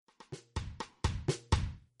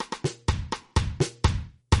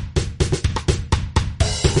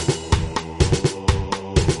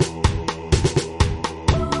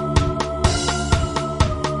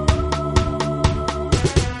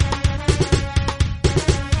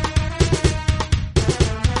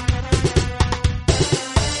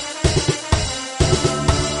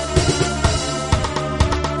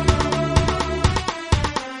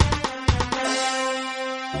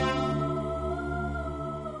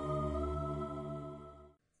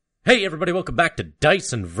Hey everybody, welcome back to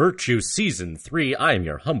Dice and Virtue Season 3. I am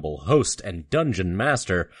your humble host and dungeon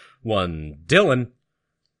master, one Dylan.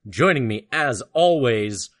 Joining me as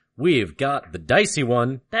always, we've got the dicey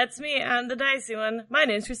one. That's me, I'm the dicey one. My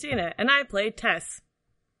name's Christina, and I play Tess.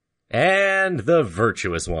 And the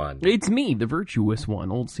virtuous one. It's me, the virtuous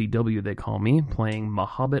one, old CW they call me, playing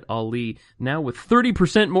Muhammad Ali, now with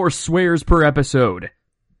 30% more swears per episode.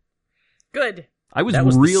 Good. I was that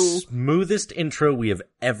was real the smoothest intro we have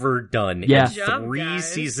ever done Yeah. in Good job, 3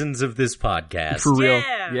 guys. seasons of this podcast. for real.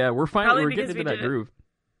 Yeah. Yeah, we're Probably getting because into we that did it. groove.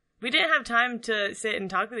 We didn't have time to sit and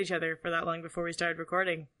talk with each other for that long before we started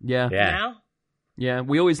recording. Yeah. Yeah. Now? Yeah,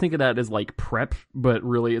 we always think of that as like prep, but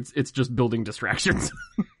really it's just building distractions.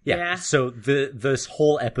 Yeah. So this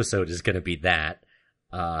whole episode is going to be that.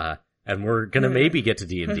 And we're going to maybe get to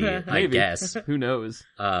D&D, I Maybe. guess. Who knows?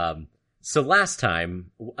 So last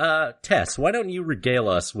time, Tess, why don't you regale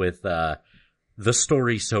us with the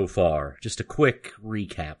story so far? Just a quick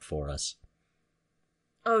recap for us.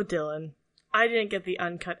 Oh, Dylan. I didn't get the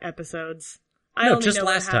uncut episodes. I No, only just know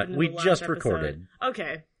what last happened time. in We the last just episode. recorded.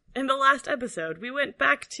 Okay. In the last episode, we went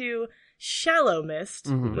back to Shallow Mist,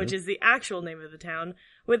 Mhm. which is the actual name of the town,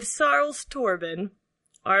 with Sarles Torben,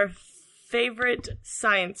 our favorite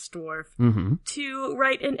science dwarf, Mm-hmm. to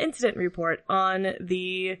write an incident report on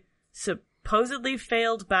the supposedly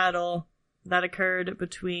failed battle that occurred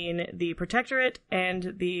between the Protectorate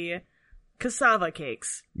and the Cassava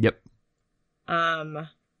Cakes. Yep.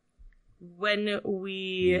 When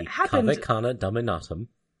we The happened... Kavakana Dominatum.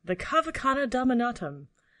 The Cavacana Dominatum.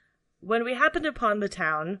 When we happened upon the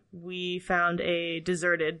town, we found a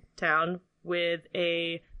deserted town with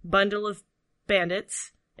a bundle of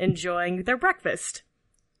bandits enjoying their breakfast.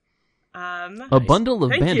 A bundle of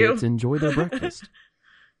Thank bandits you. enjoy their breakfast.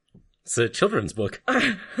 It's a children's book.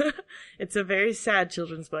 It's a very sad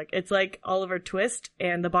children's book. It's like Oliver Twist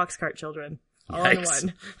and the Boxcart Children all in Yikes.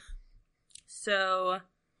 one. So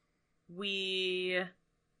we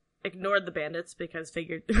ignored the bandits because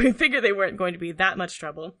we figured they weren't going to be that much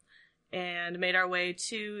trouble, and made our way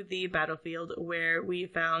to the battlefield, where we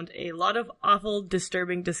found a lot of awful,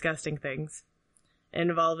 disturbing, disgusting things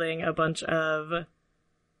involving a bunch of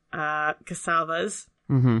cassavas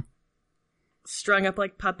Mm-hmm. strung up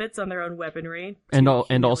like puppets on their own weaponry. And to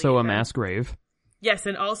and also a humiliate them. mass grave. Yes,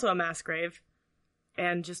 and also a mass grave.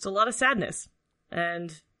 And just a lot of sadness.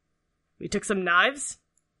 And we took some knives.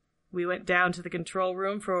 We went down to the control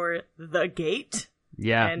room for the gate.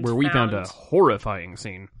 Yeah, And where we found a found- horrifying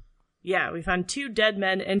scene. Yeah, we found 2 dead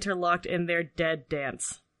men interlocked in their dead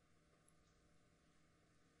dance.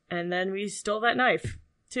 And then we stole that knife,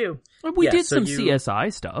 too. We Yeah, did so some you- CSI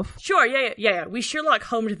stuff. Sure, yeah. We Sherlock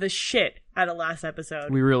Holmes the shit out of last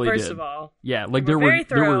episode. We really First did. of all. Yeah, like We're very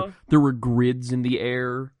there were thorough. there were grids in the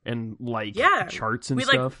air and like Yeah, charts and we,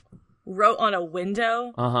 like, stuff. Wrote on a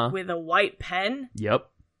window Uh-huh. with a white pen Yep.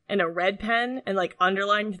 and a red pen and like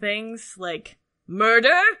underlined things like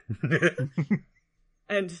murder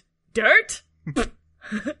and dirt.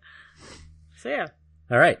 So yeah.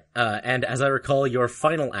 All right. And as I recall, your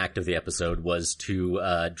final act of the episode was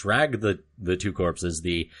to drag the 2 corpses,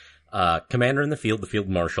 the commander in the field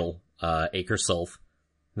marshal, Acre Sulf.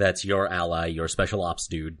 That's your ally, your special ops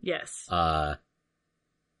dude. Yes.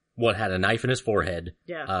 What had a knife in his forehead.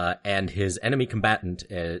 Yeah. And his enemy combatant,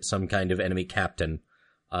 some kind of enemy captain.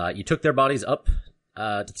 You took their bodies up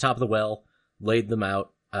to the top of the well, laid them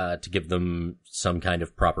out to give them some kind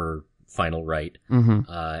of proper final rite.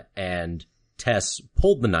 Mm-hmm. And Tess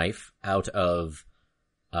pulled the knife out of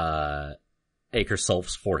Acre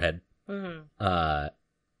Sulf's forehead. Mm-hmm.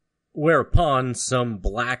 Whereupon some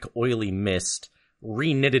black, oily mist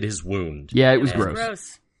re-knitted his wound. Yeah, it was Yeah.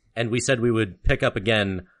 gross. And we said we would pick up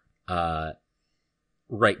again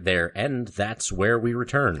right there, and that's where we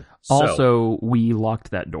return. So, Also, we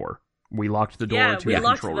locked that door. We locked the door Yeah, to we the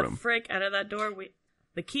locked control the room. frick out of that door.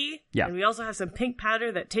 The key. Yeah. And we also have some pink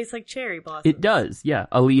powder that tastes like cherry blossom. It does, yeah.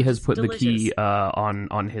 Ali has put the key delicious.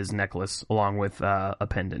 on his necklace along with a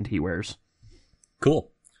pendant he wears.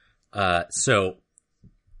 cool. So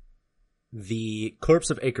the corpse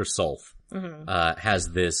of Acre Sulf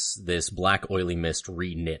has this black, oily mist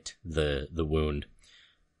re-knit the wound.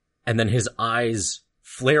 And then his eyes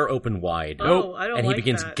flare open wide. Oh, I don't and he like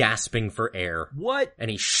begins that. gasping for air. What?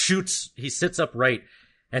 And he sits upright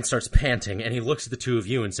and starts panting, and he looks at the 2 of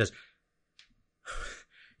you and says,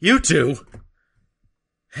 "You 2."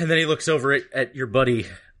 And then he looks over at your buddy,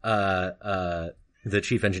 the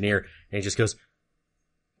chief engineer, and he just goes,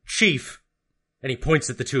 "Chief." And he points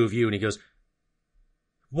at the 2 of you and he goes,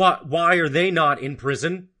 Why are they not in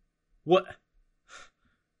prison? What?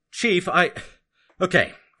 Chief,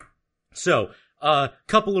 okay. So, a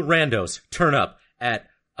couple of randos turn up at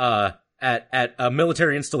a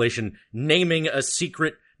military installation naming a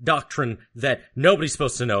secret doctrine that nobody's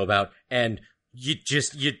supposed to know about, and you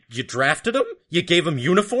drafted them? You gave them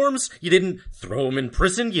uniforms? You didn't throw them in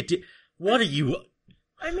prison? What are you...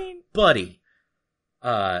 I mean... Buddy.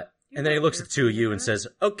 And then he looks at the two of you and says,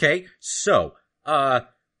 okay, so,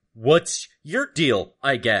 what's your deal,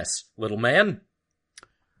 I guess, little man?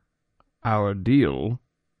 Our deal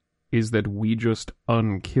is that we just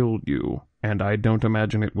unkilled you, and I don't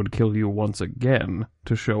imagine it would kill you once again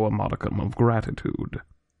to show a modicum of gratitude.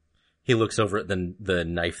 He looks over at the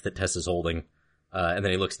knife that Tess is holding, and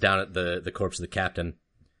then he looks down at the corpse of the captain.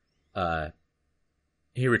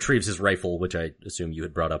 He retrieves his rifle, which I assume you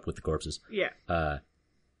had brought up with the corpses. Yeah.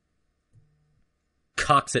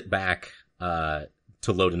 Cocks it back to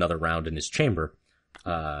load another round in his chamber,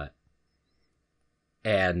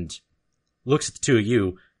 and looks at the two of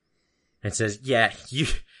you and says, yeah, you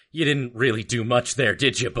didn't really do much there,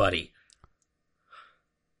 did you, buddy?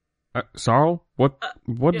 Sarl, what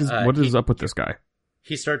is up with this guy?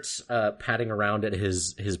 He starts patting around at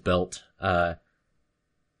his belt and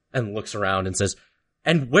looks around and says,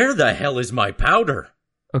 and where the hell is my powder?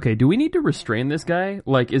 Okay, do we need to restrain this guy?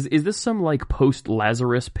 Like, is this some, like,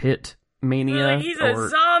 post-Lazarus pit mania? He's a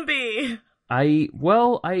zombie!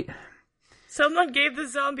 Someone gave the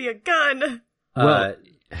zombie a gun!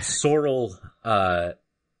 Sorrel,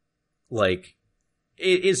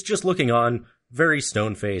 is just looking on, very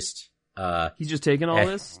stone-faced. He's just taking all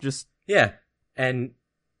this? Yeah, and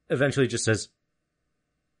eventually just says,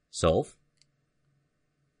 Solve,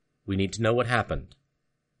 we need to know what happened.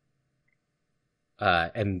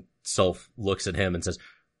 And Solve looks at him and says,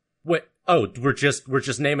 "Wait, we're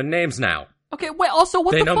just naming names now." Okay, wait, also,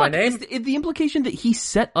 what they the know fuck? My name? Is the implication that he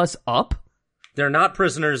set us up? They're not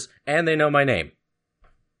prisoners, and they know my name.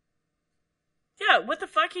 Yeah, what the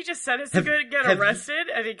fuck? He just said us to go get arrested,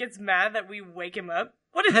 and he gets mad that we wake him up?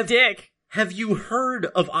 What a dick! Have you heard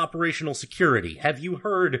of operational security? Have you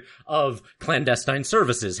heard of clandestine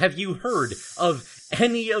services? Have you heard of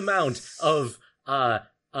any amount of,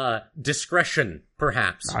 discretion,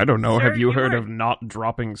 perhaps? I don't know. Sir, have you heard are of not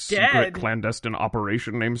dropping secret clandestine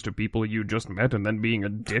operation names to people you just met and then being a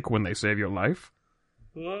dick when they save your life?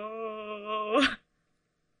 Whoa.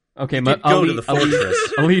 Okay, go to the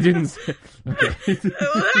fortress. Ali didn't say... Okay.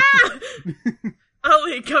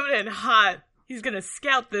 Ali coming in hot. He's gonna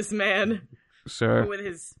scout this man. Sir, with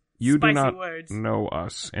his you spicy do not words. know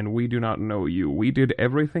us, and we do not know you. We did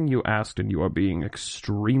everything you asked, and you are being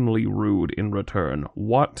extremely rude in return.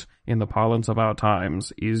 What, in the parlance of our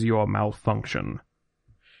times, is your malfunction?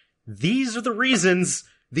 These are the reasons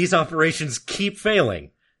these operations keep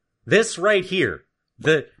failing. This right here.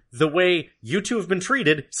 The way you two have been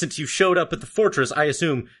treated since you showed up at the fortress. I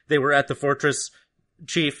assume they were at the fortress,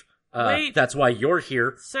 Chief. Wait, that's why you're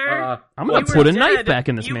here. Sir, I'm gonna put a knife back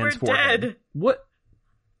in this man's forehead. Dead. What?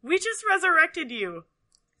 We just resurrected you.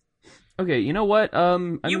 Okay, you know what?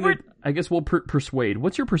 I guess we'll persuade.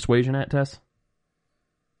 What's your persuasion at, Tess?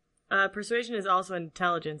 Persuasion is also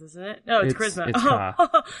intelligence, isn't it? No, it's charisma. It's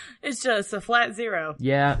it's just a flat 0.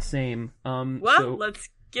 Yeah, same. Let's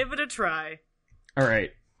give it a try. All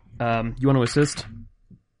right. You want to assist?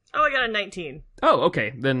 Oh, I got a 19. Oh,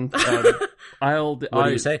 okay. Then what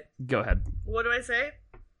do you say? Go ahead. What do I say?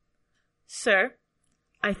 Sir,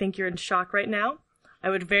 I think you're in shock right now. I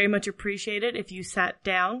would very much appreciate it if you sat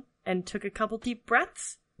down and took a couple deep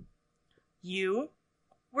breaths. You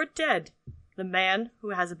were dead. The man who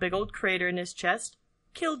has a big old crater in his chest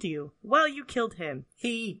killed you while you killed him.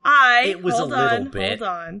 It was hold a little on, bit. Hold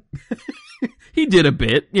on. He did a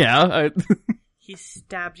bit, yeah. He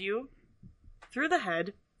stabbed you through the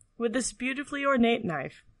head with this beautifully ornate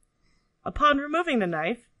knife. Upon removing the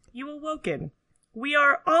knife, you awoken. We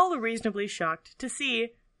are all reasonably shocked to see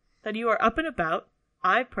that you are up and about.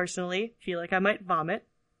 I personally feel like I might vomit.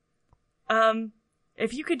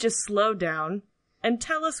 If you could just slow down and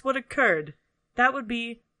tell us what occurred, that would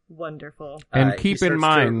be wonderful. And keep in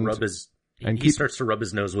mind... He starts to rub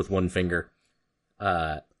his nose with one finger,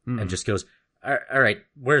 and just goes, all right,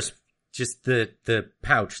 where's just the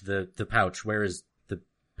pouch, the pouch? Where is the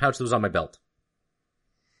pouch that was on my belt?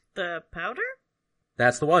 The powder?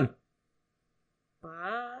 That's the one.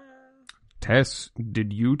 Tess,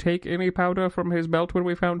 did you take any powder from his belt when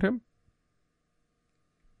we found him?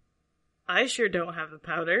 I sure don't have the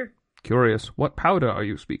powder. Curious, what powder are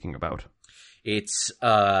you speaking about? It's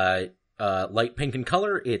light pink in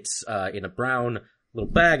color. It's in a brown little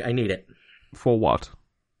bag. I need it. For what?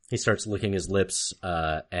 He starts licking his lips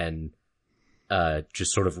and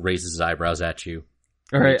just sort of raises his eyebrows at you.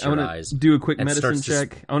 All right, meets I your want eyes. to do a quick and medicine starts to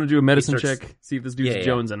check. I want to do a medicine starts- check, see if this dude's Yeah.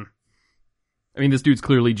 jonesing. I mean, this dude's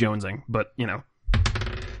clearly jonesing, but, you know.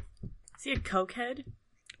 Is he a cokehead?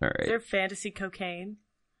 All Is right. there fantasy cocaine?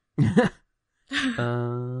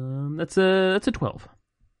 That's a 12.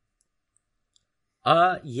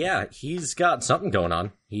 Yeah, he's got something going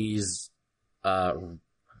on. He's, real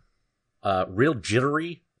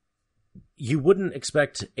jittery. You wouldn't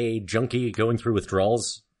expect a junkie going through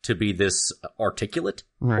withdrawals to be this articulate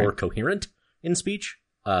Right. or coherent in speech.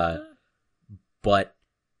 But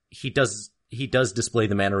he does display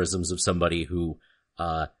the mannerisms of somebody who,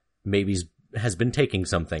 maybe has been taking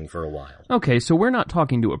something for a while. Okay, so we're not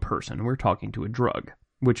talking to a person, we're talking to a drug,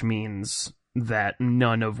 which means that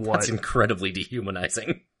none of what... That's incredibly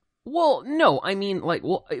dehumanizing. Well, no, I mean, like,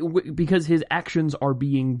 because his actions are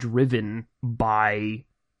being driven by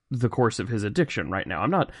the course of his addiction right now.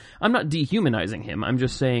 I'm not dehumanizing him. I'm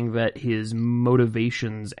just saying that his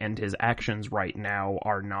motivations and his actions right now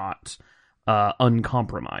are not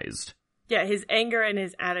uncompromised. Yeah, his anger and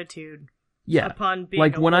his attitude. Yeah, Upon being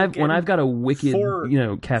like when awoken. I've got a wicked,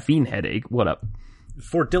 For- caffeine headache. What up?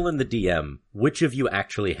 For Dylan the DM, which of you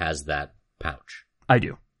actually has that pouch? I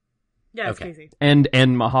do. Yeah, it's Okay. Casey. And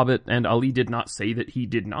Mahabit and Ali did not say that he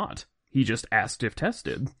did not. He just asked if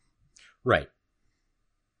tested. Right.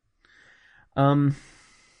 I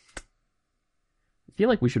feel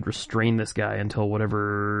like we should restrain this guy until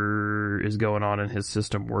whatever is going on in his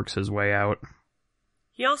system works his way out.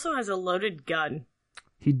 He also has a loaded gun.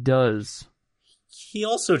 He does. He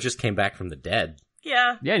also just came back from the dead.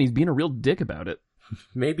 Yeah, Yeah, and he's being a real dick about it.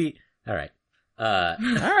 Maybe. All right. All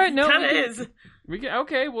right, no, kind of is. we can,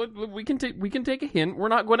 okay. Well, we can take a hint. We're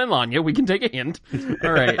not Gwen and Lanya. We can take a hint.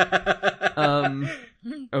 All right.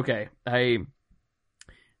 Okay. All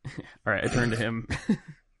right. I turned to him.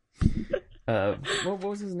 What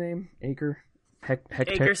was his name? Acre.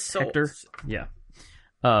 Acre Solf. Hector. Yeah.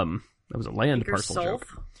 That was a land Acre parcel Solf. joke.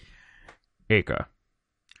 Acre.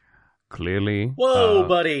 Clearly. Whoa,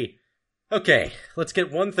 buddy. Okay, let's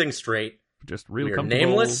get one thing straight. Just real we are comfortable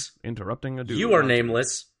nameless. interrupting a dude. You are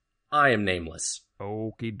nameless. I am nameless.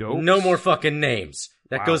 Okie doke. No more fucking names.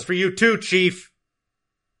 That Wow. goes for you too, Chief.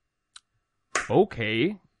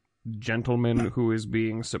 Okay. Gentleman who is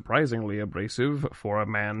being surprisingly abrasive for a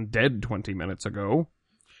man dead 20 minutes ago.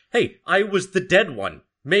 Hey, I was the dead one.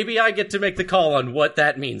 Maybe I get to make the call on what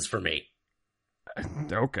that means for me.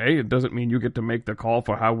 Okay, it doesn't mean you get to make the call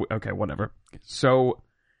for how... Okay, whatever. So,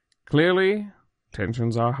 clearly,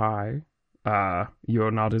 tensions are high.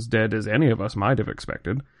 You're not as dead as any of us might have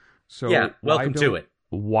expected. So Yeah, welcome to it.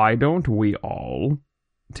 Why don't we all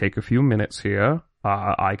take a few minutes here?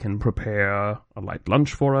 I can prepare a light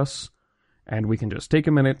lunch for us, and we can just take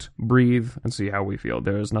a minute, breathe, and see how we feel.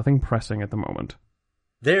 There's nothing pressing at the moment.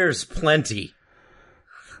 There's plenty.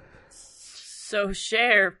 So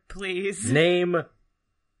share, please. Name,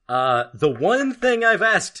 the one thing I've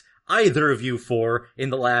asked either of you for in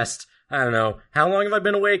the last, I don't know, how long have I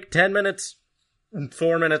been awake? 10 minutes?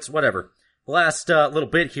 4 minutes? Whatever. The last little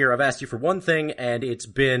bit here, I've asked you for one thing, and it's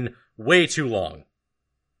been way too long.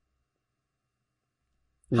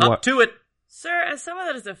 Hop What? to it! Sir, as someone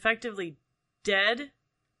that is effectively dead,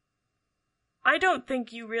 I don't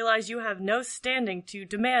think you realize you have no standing to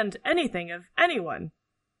demand anything of anyone.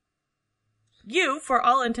 You, for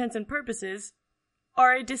all intents and purposes,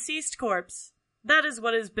 are a deceased corpse. That is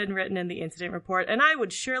what has been written in the incident report, and I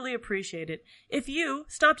would surely appreciate it if you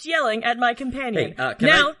stopped yelling at my companion. Hey, can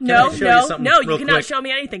no, I no, show you no, something no, you real cannot quick? show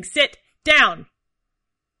me anything. Sit down.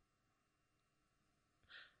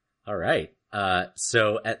 Alright,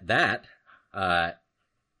 so at that,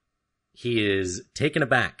 he is taken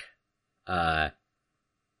aback, and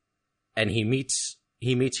he meets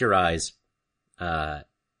your eyes, and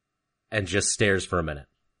just stares for a minute.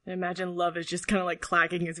 I imagine Love is just kind of like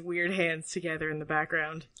clacking his weird hands together in the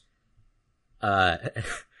background.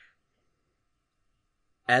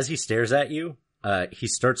 As he stares at you, he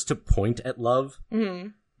starts to point at Love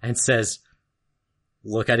and says,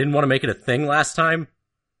 "Look, I didn't want to make it a thing last time,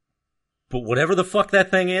 but whatever the fuck that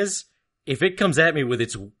thing is, if it comes at me with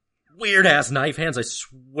its weird-ass knife hands, I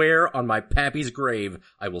swear on my pappy's grave,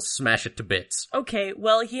 I will smash it to bits." Okay,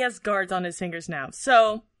 well, he has guards on his fingers now,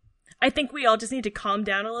 so I think we all just need to calm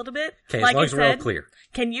down a little bit. Okay, like as long I as we're all said, clear.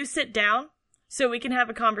 Can you sit down so we can have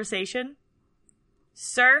a conversation?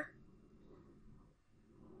 Sir,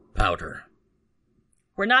 Powder.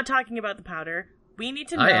 we're not talking about the powder. We need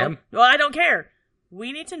to know. I am. Well, I don't care.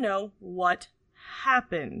 We need to know what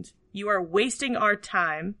happened. You are wasting our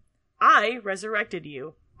time. I resurrected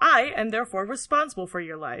you. I am therefore responsible for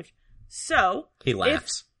your life. So, He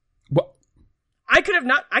laughs. What? I could have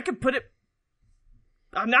not, I could put it,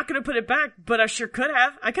 I'm not gonna put it back, but I sure could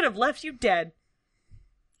have. I could have left you dead.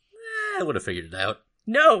 I would have figured it out.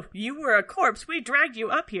 No, you were a corpse. We dragged you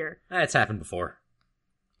up here. It's happened before.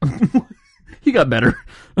 He got better.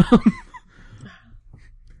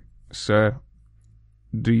 Sir,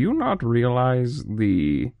 do you not realize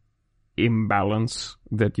the imbalance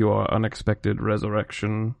that your unexpected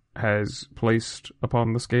resurrection has placed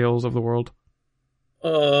upon the scales of the world?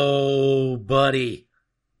 Oh, buddy.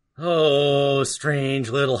 Oh, strange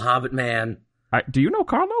little hobbit man. Do you know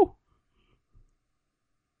Carlo?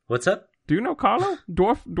 What's up? Do you know Carlo?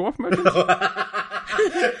 Dwarf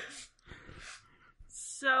merchant?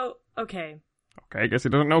 So, okay. Okay, I guess he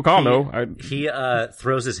doesn't know Carlo. He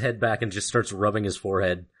throws his head back and just starts rubbing his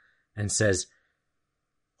forehead and says,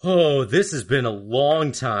 "Oh, this has been a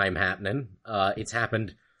long time happening. It's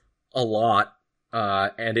happened a lot,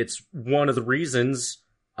 and it's one of the reasons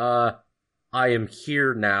I am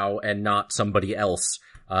here now and not somebody else.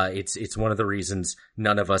 It's one of the reasons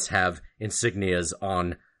none of us have insignias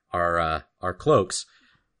on our cloaks.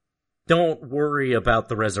 Don't worry about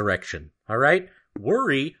the resurrection, all right?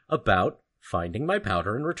 Worry about finding my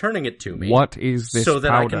powder and returning it to me. What is this so that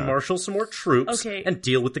powder? I can marshal some more troops and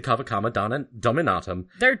deal with the Kavakama Dominatum.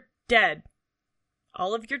 They're dead.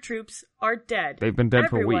 All of your troops are dead. They've been dead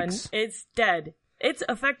Everyone for weeks. is dead. It's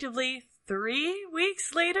effectively 3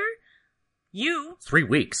 weeks later. 3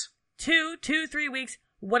 weeks. 3 weeks.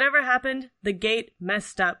 Whatever happened, the gate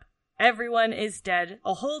messed up. Everyone is dead.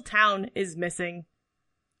 A whole town is missing.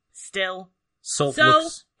 Still. So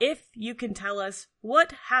if you can tell us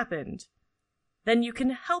what happened, then you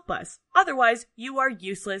can help us. Otherwise, you are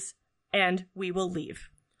useless, and we will leave.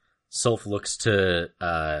 Sulf looks to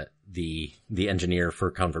the engineer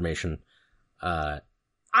for confirmation. I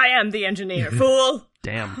am the engineer, fool!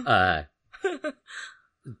 Damn.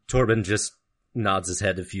 Torben just nods his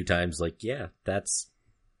head a few times like, yeah, that's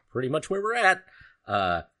pretty much where we're at.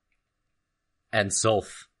 And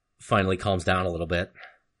Sulf finally calms down a little bit,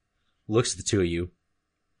 looks at the two of you,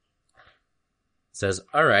 says,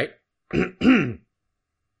 all right.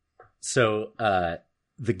 So,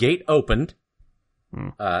 the gate opened.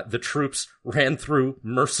 The troops ran through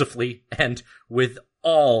mercifully and with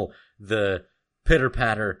all the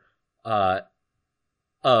pitter-patter,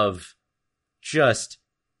 of just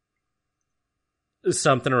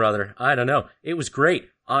something or other. I don't know. It was great.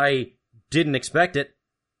 I didn't expect it.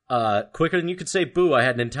 Quicker than you could say boo, I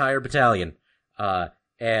had an entire battalion.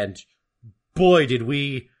 And boy, did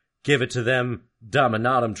we give it to them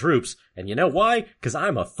Dominatum troops. And you know why? Because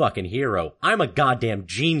I'm a fucking hero. I'm a goddamn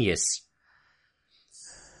genius.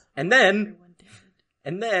 And then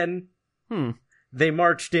they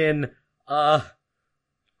marched in,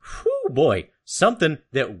 boy, something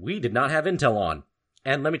that we did not have intel on.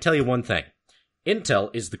 And let me tell you one thing. Intel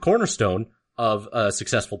is the cornerstone of a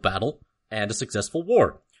successful battle and a successful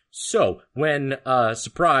war. So, when,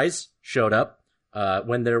 surprise showed up,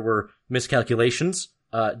 when there were miscalculations,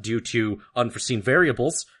 due to unforeseen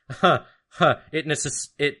variables,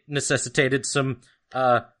 it necessitated some,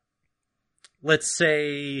 let's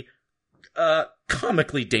say,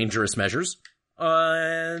 comically dangerous measures.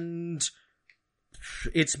 And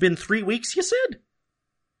it's been 3 weeks, you said?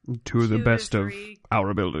 To the 2 best to of 3. our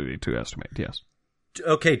ability to estimate, yes.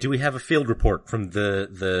 Okay, do we have a field report from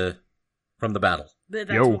the battle? That's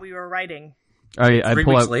Yo. what we were writing. I 3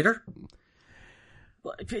 pull weeks out. later?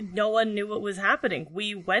 Well, no one knew what was happening.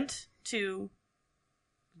 We went to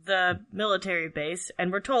the military base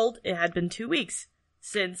and were told it had been 2 weeks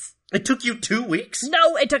since... It took you 2 weeks?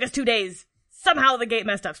 No, it took us 2 days. Somehow the gate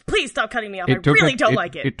messed up. Please stop cutting me off. I really don't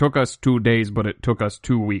like it. It took us 2 days, but it took us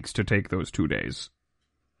 2 weeks to take those 2 days.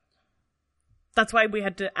 That's why we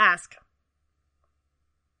had to ask.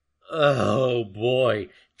 Oh boy.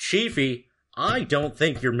 Chiefy, I don't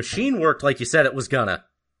think your machine worked like you said it was gonna.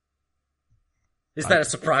 Is that a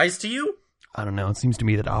surprise to you? I don't know. It seems to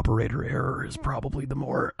me that operator error is probably the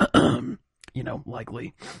more,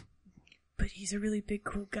 likely. But he's a really big,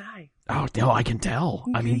 cool guy. Oh, no, I can tell.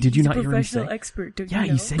 I mean, He's did you a not hear him say? professional expert, don't Yeah, you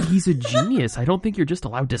know? he said he's a genius. I don't think you're just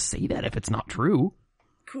allowed to say that if it's not true.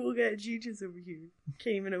 Cool guy genius over here.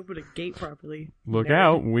 Can't even open a gate properly. Look No.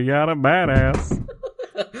 out, we got a badass.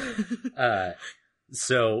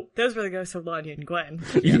 So, Those were the ghosts of Lanya and Gwen.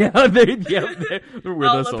 they're with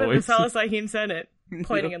All us up in the always. Salasahim Senate,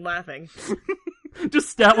 pointing and laughing.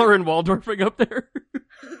 Just Statler and Waldorfing up there.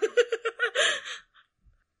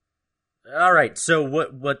 all right. So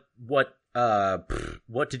what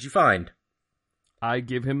did you find? I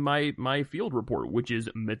give him my field report, which is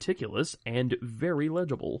meticulous and very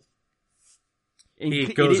legible.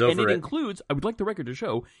 He goes over and it it. includes, I would like the record to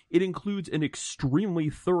show, it includes an extremely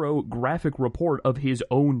thorough graphic report of his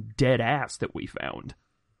own dead ass that we found.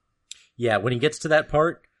 Yeah, when he gets to that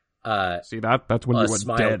part, See, that's when a you went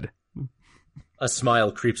smile- dead. a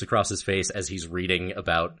smile creeps across his face as he's reading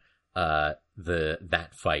about that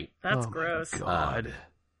fight. That's Oh my gross. God.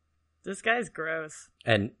 This guy's gross.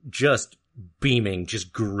 And just beaming,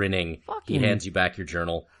 just grinning, he Fucking- hands you back your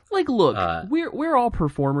journal. Like, look, Uh, we're all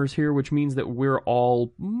performers here, which means that we're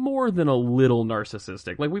all more than a little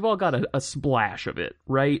narcissistic. Like, we've all got a splash of it,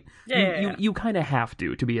 right? Yeah. You kind of have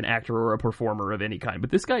to be an actor or a performer of any kind. But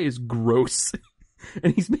this guy is gross,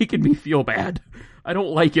 and he's making me feel bad. I don't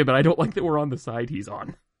like him, and I don't like that we're on the side he's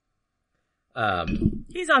on.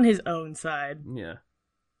 He's on his own side. Yeah.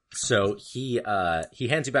 So he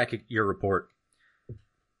hands you back your report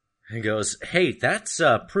and goes, "Hey, that's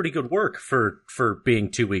pretty good work for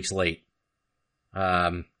being 2 weeks late.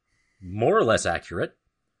 More or less accurate.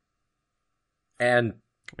 And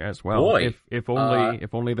Yes, well, Boy, if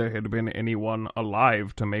only there had been anyone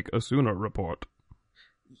alive to make a sooner report.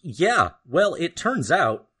 yeah, well, it turns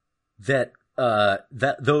out that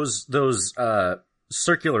those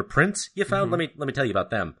circular prints you found. Let me tell you about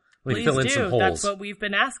them. Let me Please fill in do. some holes. That's what we've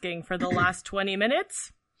been asking for the last 20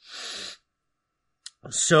 minutes.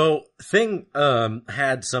 So, thing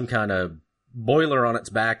had some kind of boiler on its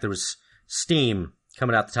back. There was steam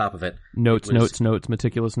coming out the top of it. Notes, It was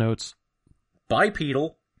meticulous notes.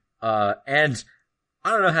 bipedal, and I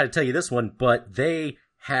don't know how to tell you this one, but they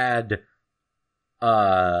had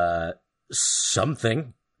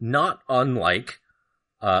something not unlike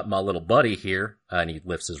my little buddy here, and he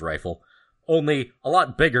lifts his rifle, only a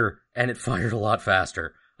lot bigger, and it fired a lot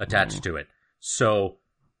faster attached to it. So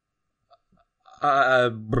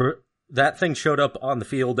that thing showed up on the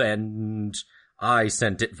field, and I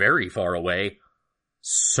sent it very far away.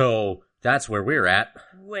 So that's where we're at.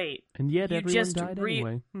 Wait. And yet You everyone just died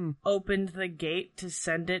anyway. Opened the gate to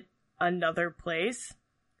send it another place?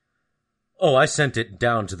 Oh, I sent it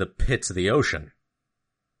down to the pits of the ocean.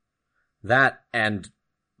 That and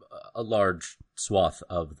a large swath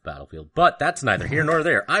of the battlefield. But that's neither here nor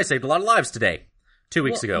there. I saved a lot of lives today. 2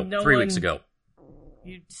 weeks Well, ago. no 3 one- weeks ago.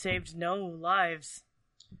 You saved no lives.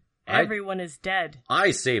 I- Everyone is dead. I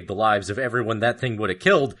saved the lives of everyone that thing would have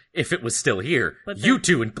killed if it was still here. But You then-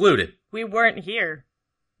 two included. We weren't here.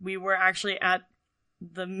 We were actually at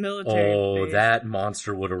the military Oh, base. that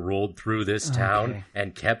monster would have rolled through this town Okay.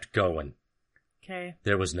 and kept going. Okay.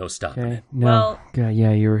 There was no stopping Okay, it. no. Well- Okay,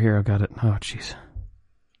 yeah, you were here. I got it. Oh, jeez.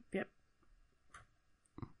 Yep.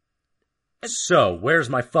 So, where's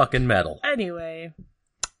my fucking medal? Anyway.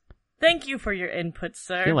 Thank you for your input,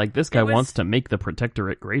 sir. I feel like this guy It was- wants to make the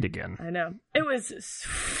Protectorate great again. I know. It was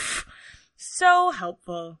so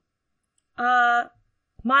helpful.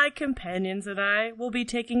 My companions and I will be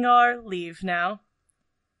taking our leave now.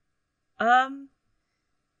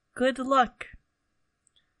 Good luck.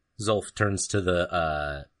 Zulf turns to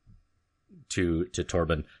the to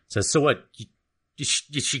Torben. Says, "So what? Is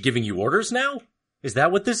she giving you orders now? Is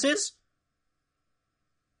that what this is?"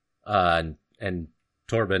 And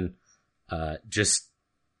Torben just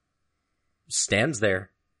stands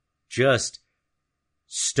there, just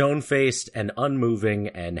stone-faced and unmoving,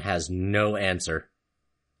 and has no answer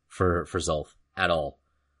for Zulf at all.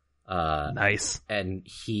 Nice. And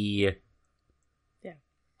he Yeah.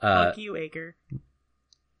 uh Fuck you, Ager.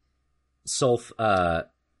 Zulf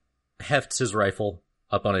hefts his rifle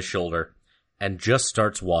up on his shoulder and just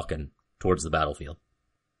starts walking towards the battlefield.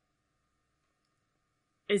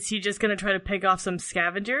 Is he just gonna try to pick off some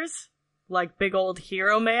scavengers? Like big old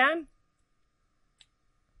hero man?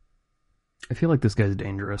 I feel like this guy's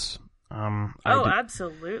dangerous.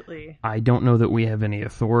 Absolutely. I don't know that we have any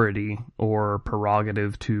authority or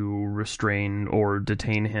prerogative to restrain or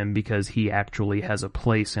detain him because he actually has a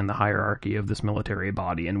place in the hierarchy of this military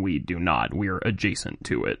body, and we do not. We are adjacent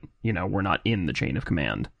to it. You know, we're not in the chain of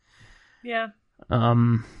command. Yeah.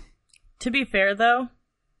 Um, To be fair, though,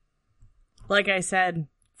 like I said,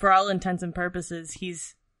 for all intents and purposes,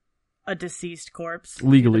 he's a deceased corpse. to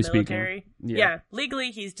Legally the military. speaking. Yeah, legally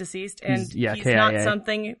he's deceased, and He's- yeah, he's KIA. not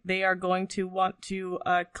something they are going to want to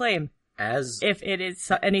claim As if it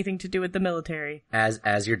is anything to do with the military. as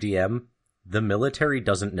your DM, the military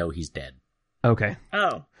doesn't know he's dead. okay.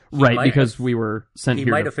 Oh, Right, might because have- we were sent He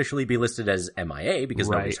here. might to- officially be listed as MIA because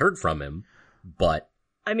Right. nobody's heard from him, but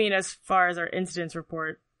I mean, as far as our incidents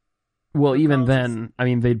report, Well, even Apologies. then, I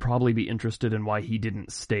mean, they'd probably be interested in why he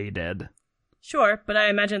didn't stay dead. sure, but I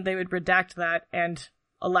imagine they would redact that and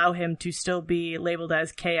allow him to still be labeled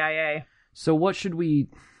as KIA. So what should we...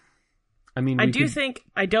 I mean, I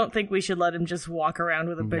don't think we should let him just walk around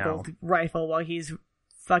with a big old rifle while he's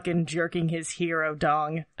fucking jerking his hero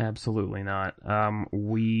dong. Absolutely not.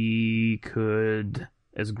 We could,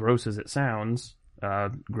 as gross as it sounds,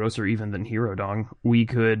 grosser even than hero dong, we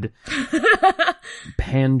could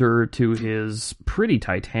pander to his pretty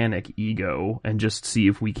titanic ego and just see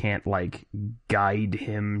if we can't, like, guide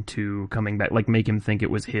him to coming back, like, make him think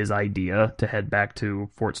it was his idea to head back to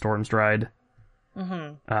Fort Stormstride.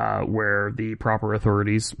 Where the proper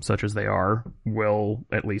authorities, such as they are, will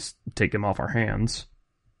at least take them off our hands.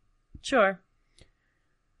 Sure.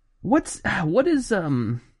 What does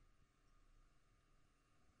Sarl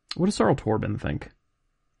Torben think?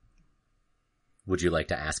 Would you like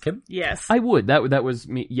to ask him? Yes. I would. That was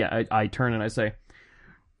me. Yeah, I turn and I say,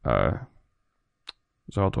 Sarl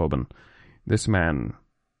Torben, this man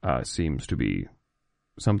seems to be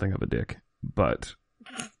something of a dick, but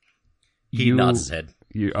he nods his head.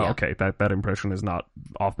 Okay, that impression is not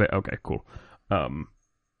off. Okay, cool.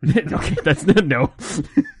 Okay, that's no.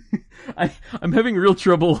 I'm having real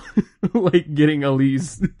trouble, like, getting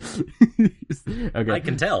Ali's. Okay, I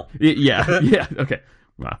can tell. Yeah. Okay.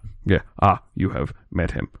 Yeah. You have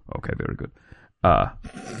met him. Okay, very good.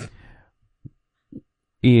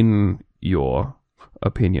 In your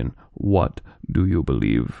opinion, what do you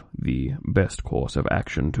believe the best course of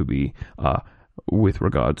action to be, with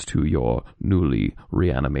regards to your newly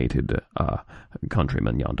reanimated,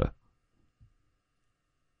 countryman yonder?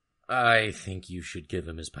 I think you should give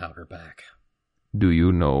him his powder back. Do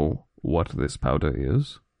you know what this powder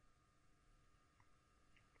is?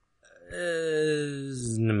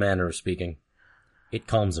 In a manner of speaking. It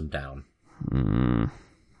calms him down.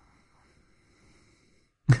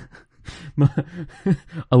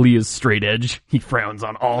 Ali is straight edge. He frowns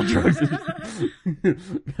on all drugs.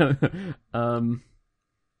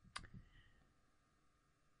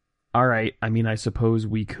 Alright, I mean, I suppose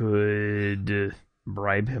we could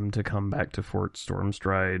bribe him to come back to Fort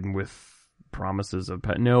Stormstride with promises of...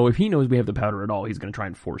 No, if he knows we have the powder at all, he's going to try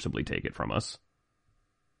and forcibly take it from us.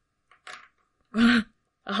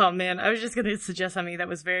 Oh man, I was just going to suggest something that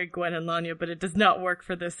was very Gwen and Lanya, but it does not work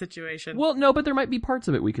for this situation. Well, no, but there might be parts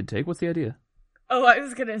of it we could take. What's the idea? Oh, I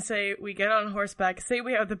was going to say, we get on horseback, say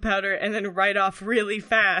we have the powder, and then ride off really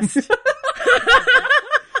fast.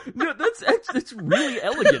 No, that's really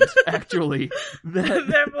elegant, actually.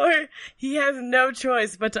 Therefore, he has no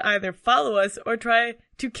choice but to either follow us or try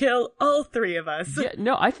to kill all three of us. Yeah,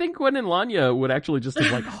 no, I think Gwen and Lanya would actually just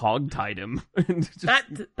have, like, hog-tied him.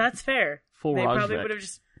 That's fair. Full They probably Rajvek. would have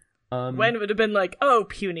just... Gwen would have been like, oh,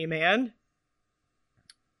 puny man.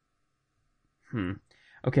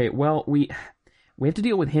 Okay, well, we have to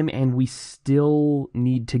deal with him, and we still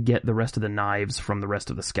need to get the rest of the knives from the rest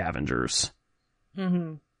of the scavengers.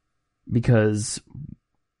 Mm-hmm. Because,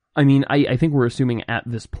 I mean, I think we're assuming at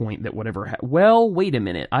this point that whatever... Well, wait a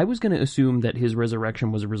minute. I was going to assume that his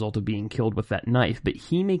resurrection was a result of being killed with that knife, but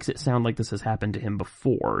he makes it sound like this has happened to him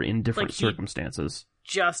before in different circumstances.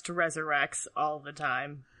 Just resurrects all the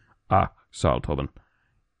time. Sarl Torben.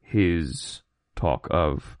 His talk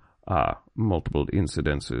of multiple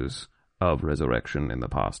incidences of resurrection in the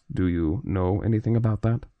past. Do you know anything about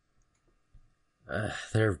that?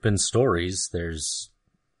 There have been stories. There's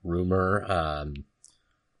rumor.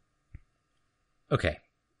 Okay.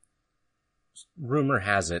 Rumor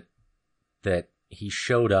has it that he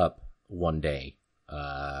showed up one day,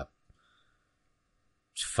 5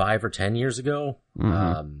 or 10 years ago.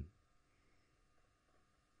 Mm-hmm.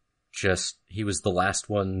 He was the last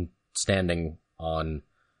one standing on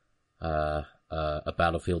a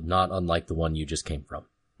battlefield not unlike the one you just came from.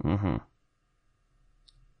 Mm-hmm.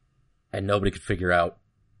 And nobody could figure out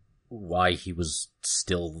why he was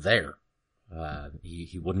still there.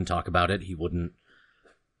 He wouldn't talk about it. He wouldn't,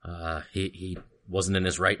 he wasn't in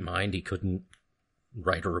his right mind. He couldn't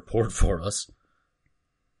write a report for us.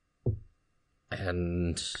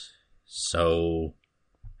 And so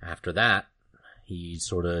after that, he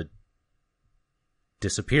sort of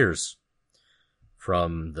disappears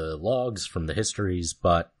from the logs, from the histories,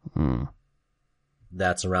 but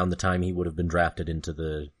that's around the time he would have been drafted into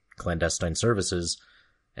the clandestine services.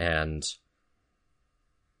 And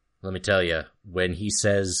let me tell you, when he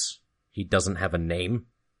says he doesn't have a name,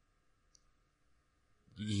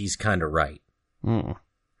 he's kind of right.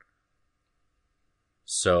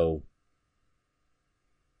 So,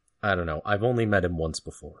 I don't know. I've only met him once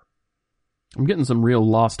before. I'm getting some real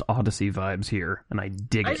Lost Odyssey vibes here, and I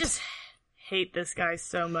dig it. I just hate this guy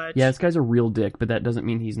so much. Yeah, this guy's a real dick, but that doesn't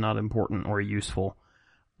mean he's not important or useful.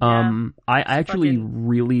 Yeah, I actually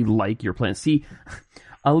really like your plan. See,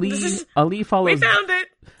 Ali followes... We found it!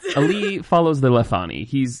 Ali follows the Lefani.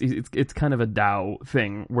 It's kind of a Dao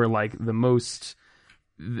thing where like the most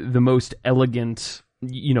elegant,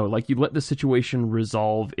 you know, like you let the situation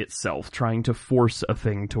resolve itself. Trying to force a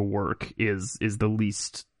thing to work is the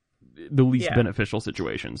least beneficial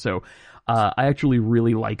situation. So I actually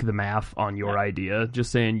really like the math on your idea.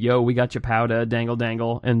 Just saying, yo, we got your powder,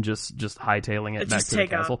 dangle, and just hightailing it back to the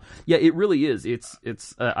castle. Yeah, it really is.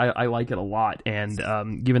 I like it a lot.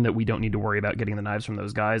 And given that we don't need to worry about getting the knives from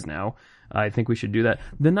those guys now, I think we should do that.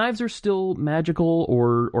 The knives are still magical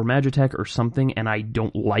or Magitech or something, and I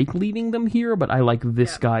don't like leaving them here, but I like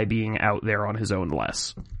this guy being out there on his own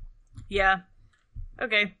less. Yeah.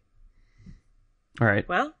 Okay. All right.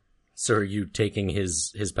 Well. So are you taking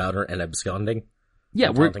his powder and absconding? Yeah,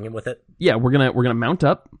 and we're taunting him with it. Yeah, we're gonna mount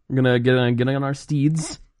up. We're gonna get on our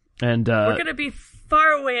steeds, and we're gonna be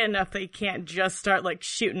far away enough they can't just start like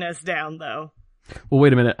shooting us down, though. Well,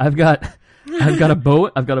 wait a minute. I've got a bow.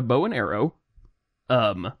 I've got a bow and arrow.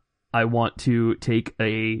 I want to take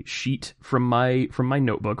a sheet from my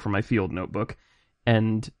notebook, from my field notebook,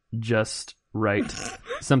 and just write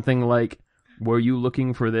something like, "Were you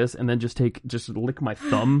looking for this?" And then just lick my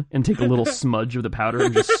thumb and take a little smudge of the powder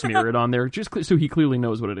and just smear it on there, just so he clearly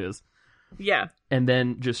knows what it is. Yeah. And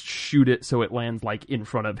then just shoot it so it lands like in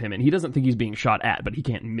front of him, and he doesn't think he's being shot at, but he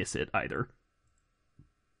can't miss it either.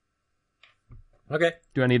 Okay.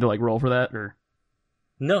 Do I need to like roll for that or?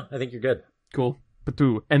 No, I think you're good. Cool.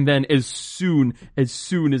 Patu. And then as soon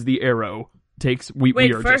as the arrow takes, we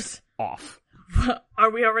are just off.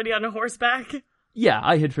 Are we already on a horseback? Yeah,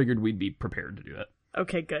 I had figured we'd be prepared to do that.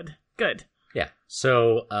 Okay, good. Good. Yeah.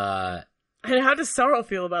 So, and how does Sorrel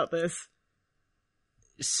feel about this?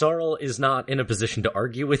 Sorrel is not in a position to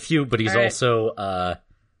argue with you, but he's also,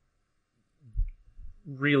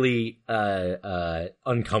 really,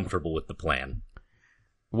 uncomfortable with the plan.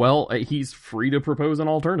 Well, he's free to propose an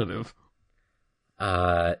alternative.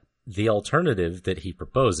 The alternative that he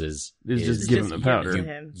proposes is just give him the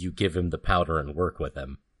powder. You give him the powder and work with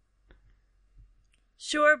him.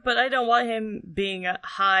 Sure, but I don't want him being a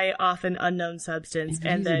high, often unknown substance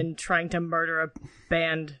and then trying to murder a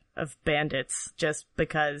band of bandits just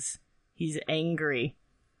because he's angry.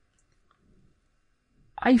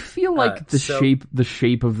 I feel like the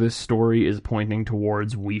shape of this story is pointing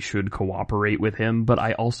towards we should cooperate with him, but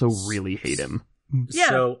I also really hate him. Yeah,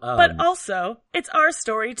 so, but also, it's our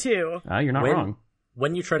story too. You're not wrong.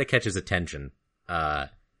 When you try to catch his attention,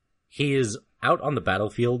 he is out on the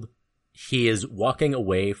battlefield. He is walking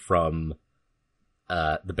away from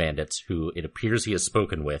the bandits, who it appears he has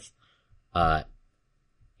spoken with.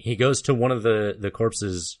 He goes to one of the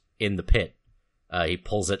corpses in the pit. He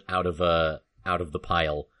pulls it out of the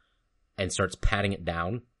pile and starts patting it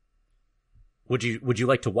down. Would you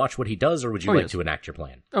like to watch what he does, or would you like to enact your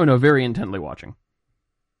plan? Oh no, very intently watching.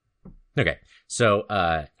 Okay, so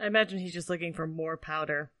I imagine he's just looking for more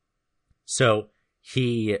powder. So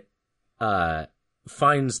he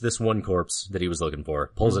finds this one corpse that he was looking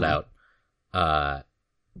for, pulls it out,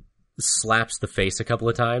 slaps the face a couple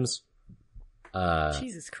of times.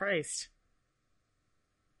 Jesus Christ!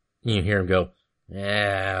 You hear him go,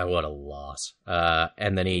 what a loss.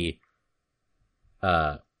 And then he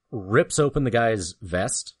rips open the guy's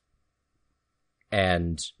vest,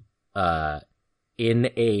 and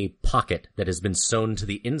in a pocket that has been sewn to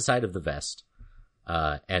the inside of the vest,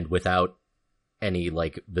 and without any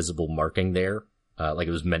like visible marking there, like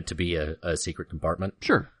it was meant to be a secret compartment.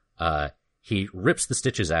 Sure. He rips the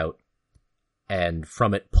stitches out, and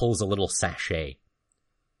from it pulls a little sachet,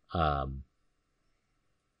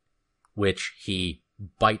 which he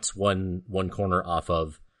bites one corner off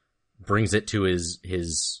of, brings it to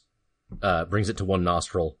brings it to one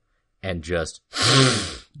nostril, and just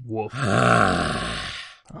woof.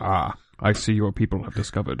 I see your people have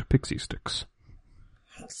discovered pixie sticks.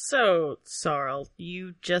 So, Sorrel,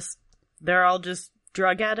 they're all just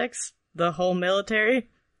drug addicts? The whole military?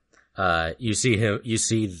 You see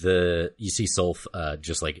Sulf,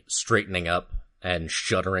 just like straightening up and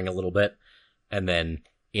shuddering a little bit, and then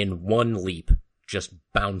in one leap, just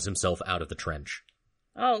bounds himself out of the trench.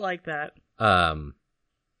 I don't like that.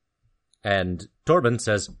 And Torben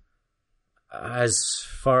says, as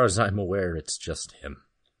far as I'm aware, it's just him.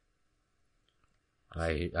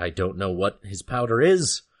 I don't know what his powder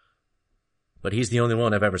is, but he's the only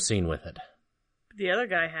one I've ever seen with it. The other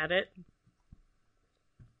guy had it.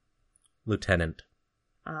 Lieutenant.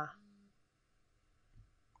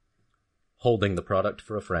 Holding the product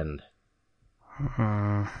for a friend.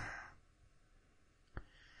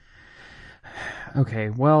 Okay,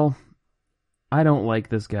 well, I don't like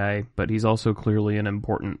this guy, but he's also clearly an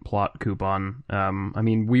important plot coupon. I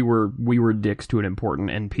mean, we were dicks to an important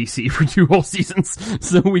NPC for 2 whole seasons,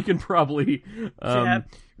 so we can probably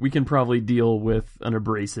deal with an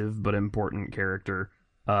abrasive but important character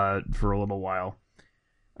for a little while.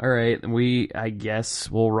 All right, I guess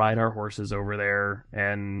we'll ride our horses over there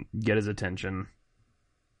and get his attention.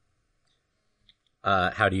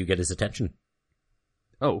 How do you get his attention?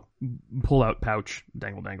 Oh, pull out pouch,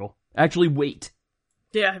 dangle. Actually, wait.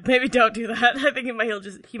 Yeah, maybe don't do that. I think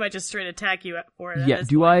he might just straight attack you for it. Yeah,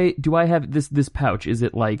 do I have this pouch? Is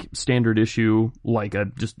it like standard issue, like a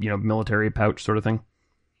just military pouch sort of thing?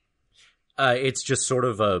 It's just sort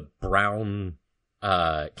of a brown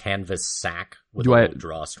canvas sack with a little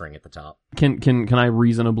drawstring at the top. Can I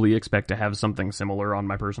reasonably expect to have something similar on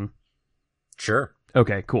my person? Sure.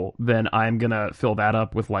 Okay, cool. Then I'm gonna fill that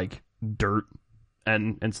up with like dirt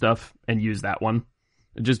and stuff and use that one.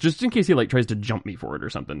 Just in case he like tries to jump me for it or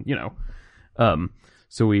something,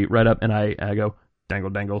 So we ride up and I go,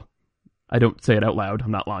 dangle. I don't say it out loud.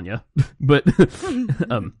 I'm not Lanya. But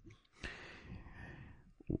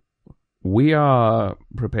we are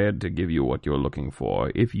prepared to give you what you're looking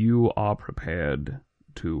for. If you are prepared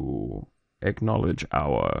to acknowledge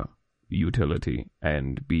our utility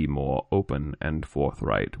and be more open and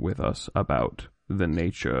forthright with us about the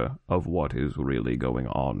nature of what is really going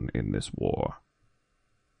on in this war.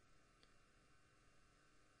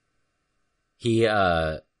 He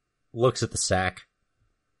looks at the sack,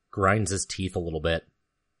 grinds his teeth a little bit,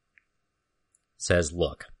 says,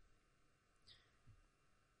 "Look,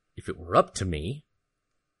 if it were up to me,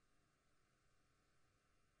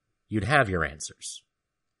 you'd have your answers.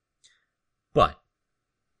 But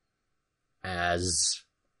as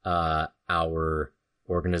our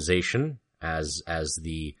organization, as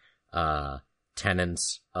the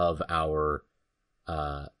tenants of our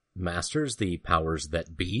masters, the powers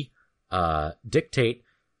that be, dictate,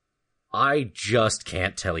 I just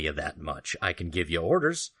can't tell you that much. I can give you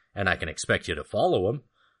orders, and I can expect you to follow them.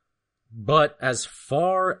 But as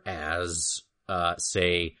far as,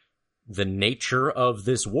 say, the nature of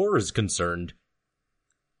this war is concerned,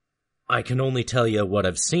 I can only tell you what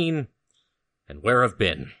I've seen and where I've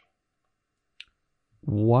been."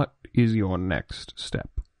 What is your next step?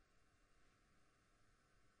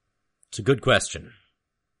 It's a good question.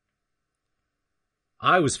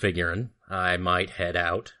 I was figuring I might head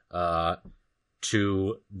out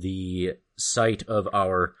to the site of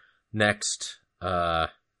our next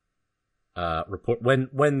report.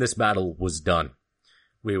 When this battle was done,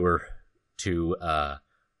 we were to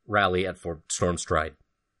rally at Fort Stormstride,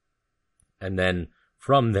 and then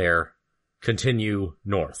from there continue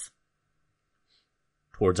north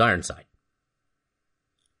towards Ironside.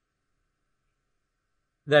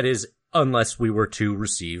 That is, unless we were to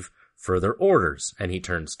receive further orders. And he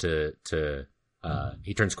turns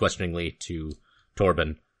he turns questioningly to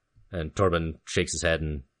Torben, and Torben shakes his head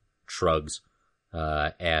and shrugs,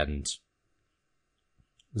 and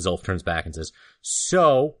Zulf turns back and says,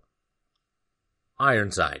 "So,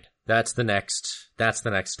 Ironside, that's the next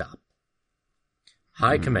stop.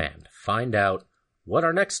 High Command, find out what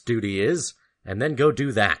our next duty is, and then go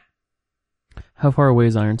do that." How far away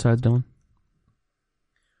is Ironsides, Dylan?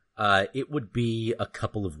 It would be a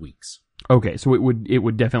couple of weeks. Okay, so it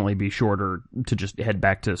would definitely be shorter to just head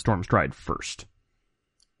back to Stormstride first.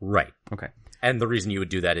 Right. Okay. And the reason you would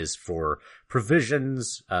do that is for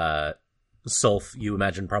provisions. Sulf, you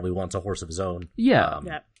imagine, probably wants a horse of his own. Yeah.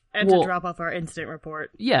 And to drop off our incident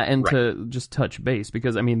report. Yeah, and to just touch base,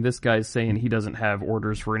 because, I mean, this guy's saying he doesn't have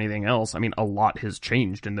orders for anything else. I mean, a lot has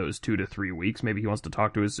changed in those 2 to 3 weeks. Maybe he wants to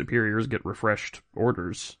talk to his superiors, get refreshed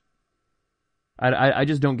orders. I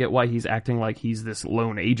just don't get why he's acting like he's this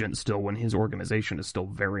lone agent still when his organization is still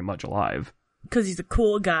very much alive. Because he's a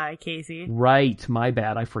cool guy, Casey. Right, my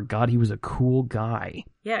bad. I forgot he was a cool guy.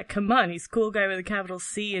 Yeah, come on. He's a cool guy with a capital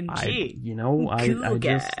C and G.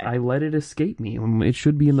 I let it escape me. It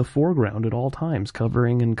should be in the foreground at all times,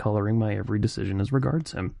 covering and coloring my every decision as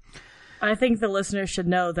regards him. I think the listeners should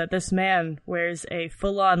know that this man wears a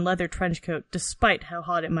full-on leather trench coat, despite how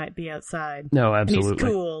hot it might be outside. No, absolutely. And he's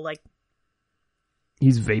cool, like...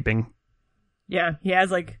 He's vaping. Yeah, he has,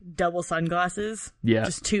 like, double sunglasses. Yeah.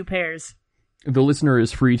 Just 2 pairs. The listener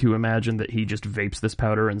is free to imagine that he just vapes this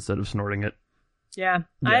powder instead of snorting it. Yeah.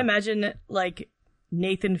 I imagine, like,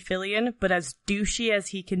 Nathan Fillion, but as douchey as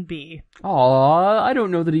he can be. Aw, I don't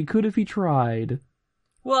know that he could if he tried.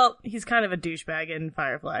 Well, he's kind of a douchebag in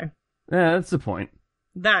Firefly. Yeah, that's the point.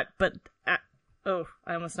 That, but... I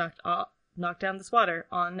almost knocked down this water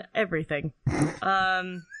on everything.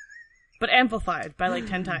 but amplified by like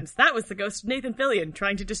 10 times. That was the ghost of Nathan Fillion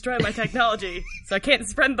trying to destroy my technology, so I can't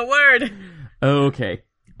spread the word. Okay.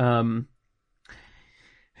 I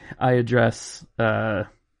address the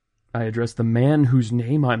man whose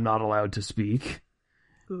name I'm not allowed to speak.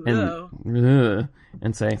 And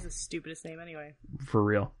say, that's the stupidest name anyway. For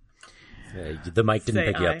real. The mic didn't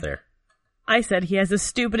pick you up there. I said he has the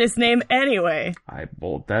stupidest name anyway.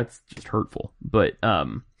 Well, that's just hurtful. But,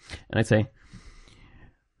 and I say,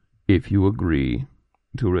 if you agree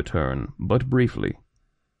to return, but briefly,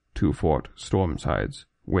 to Fort Stormsides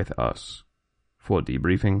with us for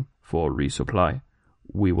debriefing, for resupply,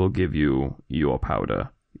 we will give you your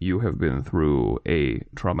powder. You have been through a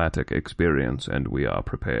traumatic experience, and we are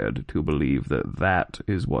prepared to believe that that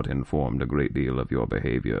is what informed a great deal of your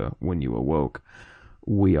behavior when you awoke.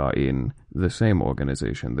 We are in the same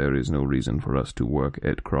organization. There is no reason for us to work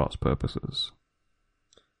at cross purposes.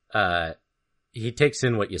 He takes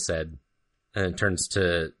in what you said, and turns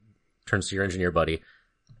to your engineer buddy,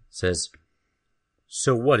 says,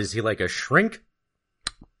 "So what, is he like a shrink?"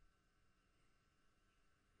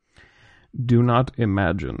 Do not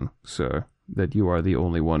imagine, sir, that you are the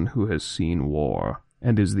only one who has seen war,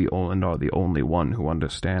 and are the only one who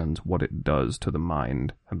understands what it does to the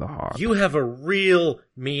mind and the heart. You have a real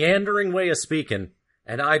meandering way of speaking,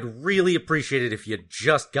 and I'd really appreciate it if you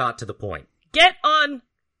just got to the point. Get on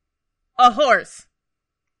a horse.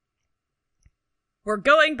 We're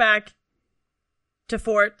going back to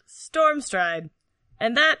Fort Stormstride,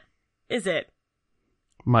 and that is it.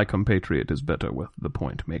 My compatriot is better with the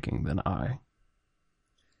point-making than I.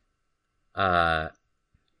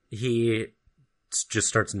 He just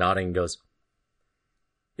starts nodding and goes,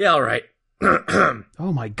 "Yeah, all right."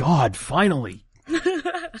 Oh my god, finally!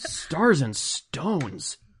 Stars and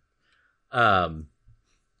stones!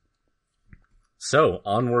 So,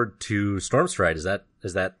 onward to Stormstride. Is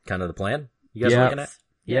that kind of the plan you guys are looking at?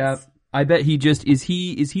 Yeah. I bet he just, is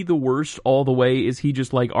he the worst all the way? Is he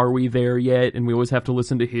just like, are we there yet? And we always have to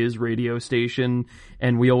listen to his radio station,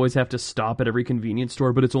 and we always have to stop at every convenience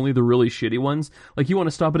store, but it's only the really shitty ones. Like, you want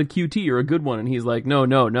to stop at a QT or a good one, and he's like, no,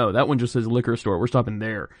 that one just says liquor store. We're stopping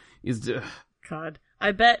there. God.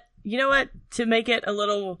 I bet, you know what? To make it a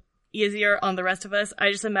little easier on the rest of us,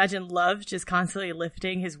 I just imagine Love just constantly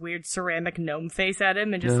lifting his weird ceramic gnome face at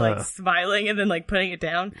him and just like smiling and then like putting it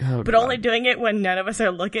down, but only doing it when none of us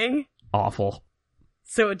are looking. Awful.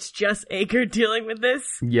 So it's just Acre dealing with this?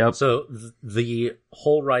 Yep. So the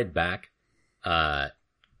whole ride back,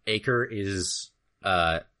 Acre is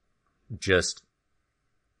just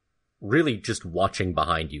watching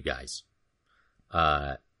behind you guys.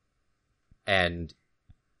 And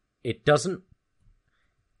it doesn't...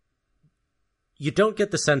 You don't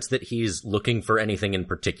get the sense that he's looking for anything in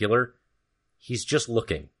particular. He's just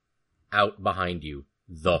looking out behind you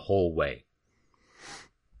the whole way.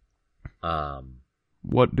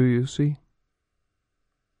 What do you see?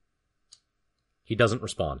 He doesn't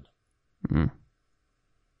respond.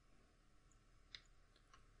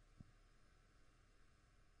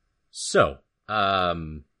 So,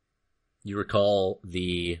 you recall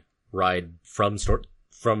the ride from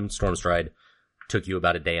Stormstride took you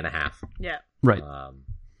about a day and a half. Yeah. Right.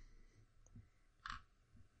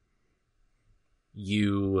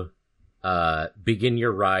 You begin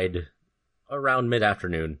your ride around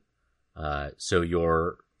mid-afternoon. So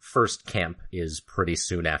your first camp is pretty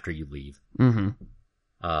soon after you leave. Mm-hmm.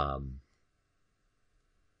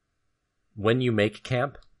 When you make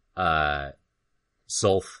camp, Sulf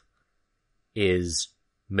is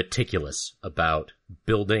meticulous about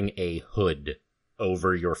building a hood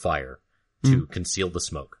over your fire to conceal the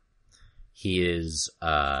smoke. He is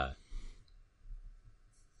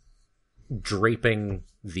draping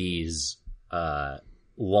these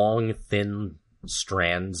long, thin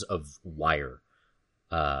strands of wire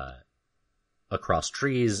across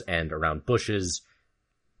trees and around bushes,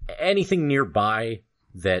 anything nearby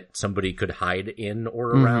that somebody could hide in or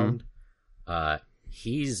around.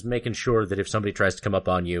 He's making sure that if somebody tries to come up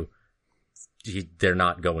on you, they're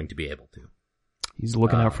not going to be able to. He's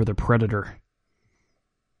looking out for the predator.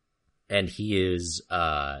 And he is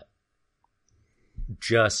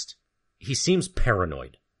he seems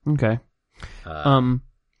paranoid. Okay. And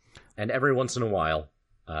every once in a while,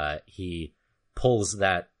 he pulls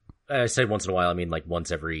that. I say once in a while, I mean like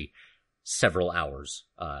once every several hours.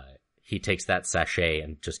 He takes that sachet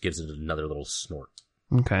and just gives it another little snort.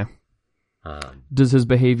 Okay. Does his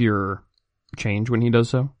behavior change when he does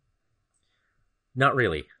so? Not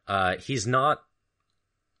really. He's not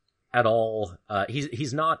at all.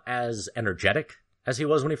 He's not as energetic as he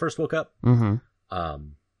was when he first woke up. Mm-hmm.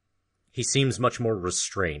 He seems much more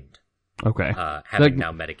restrained. Okay. having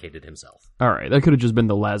now medicated himself. All right, that could have just been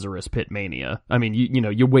the Lazarus Pit mania. I mean,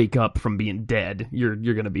 you wake up from being dead, you're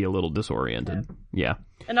going to be a little disoriented. Yeah.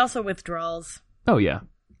 And also withdrawals. Oh yeah.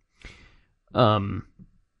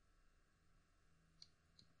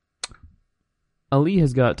 Ali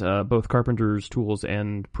has got both carpenter's tools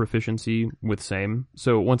and proficiency with same.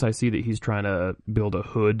 So once I see that he's trying to build a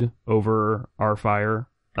hood over our fire,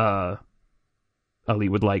 Ali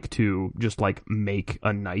would like to just like make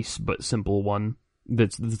a nice but simple one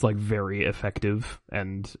that's like very effective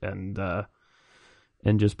and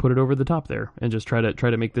just put it over the top there and just try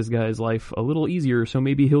to make this guy's life a little easier so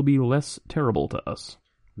maybe he'll be less terrible to us.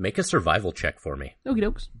 Make a survival check for me. Okie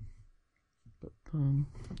dokes.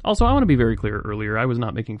 Also, I want to be very clear earlier, I was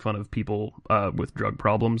not making fun of people with drug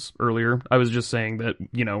problems earlier. I was just saying that,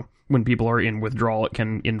 when people are in withdrawal, it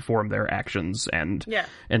can inform their actions and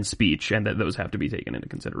speech, and that those have to be taken into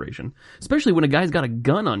consideration. Especially when a guy's got a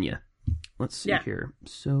gun on you. Let's see here.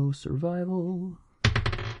 So, survival.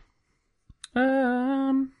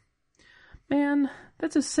 Man,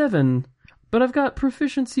 that's a 7. But I've got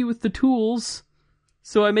proficiency with the tools,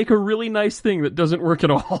 so I make a really nice thing that doesn't work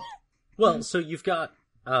at all. Well, so you've got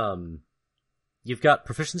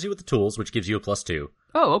proficiency with the tools, which gives you a +2.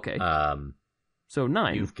 Oh, okay. So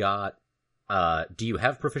 9. You've got, do you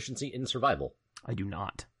have proficiency in survival? I do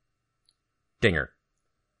not. Dinger.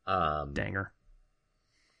 Danger.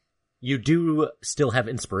 You do still have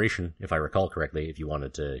inspiration, if I recall correctly, if you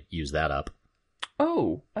wanted to use that up.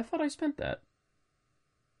 Oh, I thought I spent that.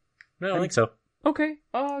 No, I don't think so. Okay,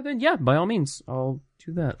 then yeah, by all means, I'll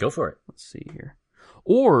do that. Go for it. Let's see here.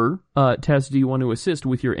 Or, Tess, do you want to assist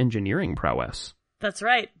with your engineering prowess? That's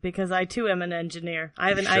right, because I too am an engineer. I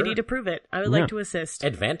have an ID to prove it. I would like to assist.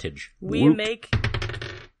 Advantage. We make...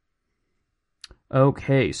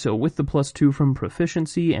 Okay, so with the +2 from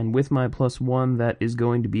proficiency and with my +1, that is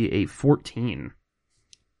going to be a 14.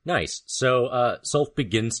 Nice. So, Solf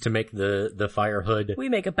begins to make the fire hood. We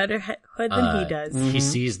make a better hood than he does. He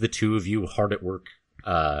sees the two of you hard at work,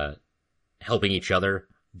 helping each other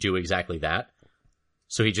do exactly that.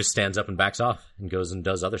 So he just stands up and backs off and goes and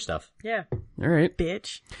does other stuff. Yeah. All right.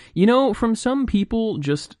 Bitch. From some people,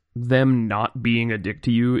 just them not being a dick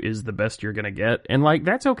to you is the best you're gonna get. And,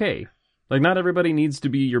 that's okay. Not everybody needs to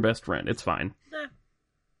be your best friend. It's fine.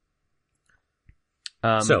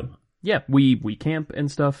 Yeah, we camp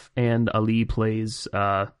and stuff, and Ali plays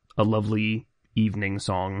a lovely evening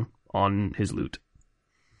song on his lute.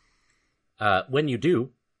 When you do,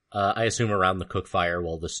 I assume around the cook fire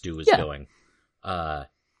while the stew is going.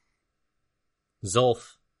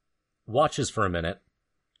 Zolf watches for a minute,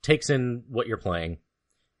 takes in what you're playing,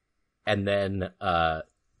 and then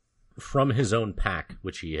from his own pack,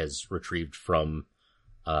 which he has retrieved from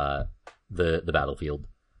the battlefield,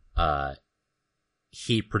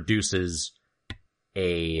 he produces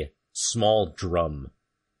a small drum,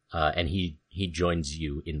 and he joins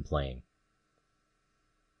you in playing.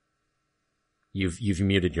 You've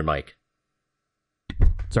muted your mic.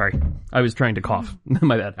 Sorry, I was trying to cough.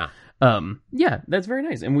 My bad. Yeah, that's very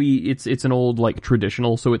nice. And it's an old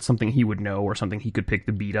traditional, so it's something he would know or something he could pick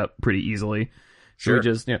the beat up pretty easily. So we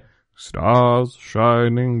just stars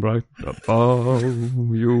shining bright above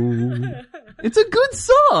you. It's a good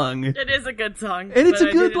song. It is a good song, and it's a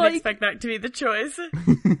good I didn't expect that to be the choice.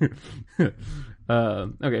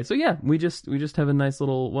 Okay, so yeah, we just have a nice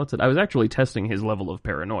little I was actually testing his level of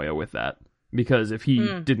paranoia with that. Because if he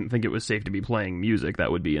didn't think it was safe to be playing music,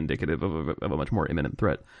 that would be indicative of a much more imminent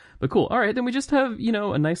threat. But cool. All right, then we just have,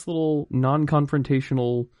 a nice little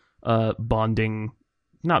non-confrontational bonding.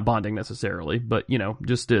 Not bonding necessarily, but,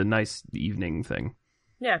 just a nice evening thing.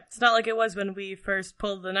 Yeah, it's not like it was when we first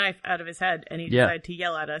pulled the knife out of his head and he decided to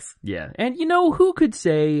yell at us. Yeah, and who could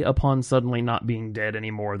say upon suddenly not being dead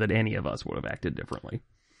anymore that any of us would have acted differently?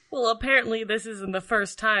 Well, apparently this isn't the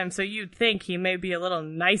first time, so you'd think he may be a little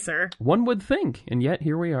nicer. One would think, and yet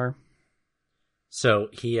here we are. So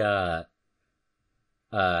he, as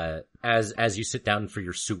you sit down for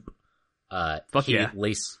your soup,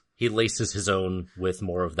 he laces his own with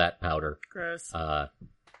more of that powder. Gross.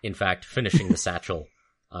 In fact, finishing the satchel,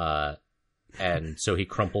 and so he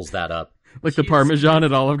crumples that up. Like the Parmesan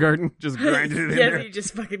at Olive Garden, just grinded it in there. Yeah, he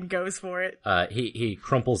just fucking goes for it. He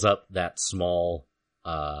crumples up that small,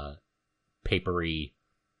 papery,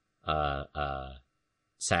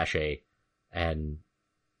 sachet, and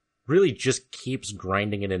really just keeps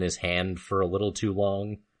grinding it in his hand for a little too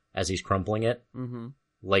long as he's crumpling it. Mm-hmm.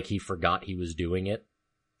 Like he forgot he was doing it.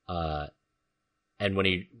 And when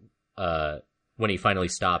he finally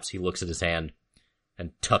stops, he looks at his hand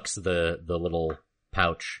and tucks the little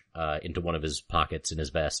pouch, into one of his pockets in his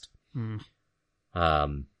vest. Mm.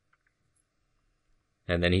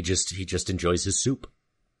 And then he just enjoys his soup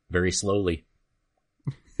very slowly.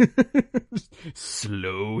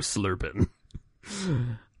 Slow slurping.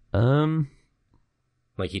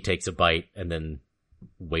 Like he takes a bite and then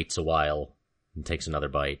waits a while and takes another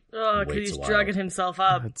bite. Oh, because he's drugging himself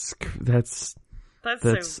up. That's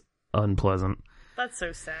unpleasant. That's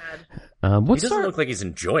so sad. He doesn't look like he's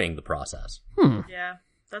enjoying the process. Yeah,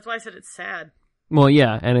 that's why I said it's sad. Well,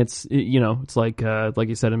 yeah, and it's like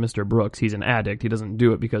you said in Mr. Brooks, he's an addict. He doesn't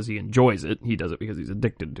do it because he enjoys it. He does it because he's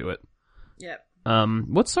addicted to it. Yeah.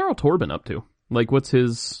 What's Sarl Torben up to? Like, what's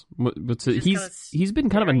his? He's been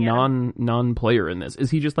kind of a non-player in this.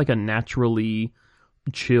 Is he just like a naturally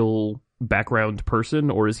chill background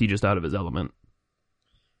person, or is he just out of his element?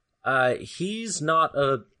 He's not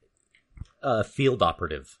a field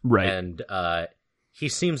operative, right? And he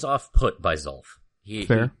seems off-put by Zulf.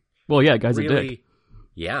 Fair. Well, yeah, guy's really, a dick.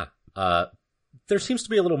 Yeah. There seems to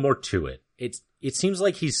be a little more to it. It seems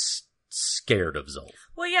like he's scared of Zulf.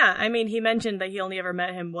 Well, yeah, I mean, he mentioned that he only ever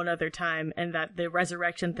met him one other time, and that the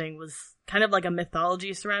resurrection thing was kind of like a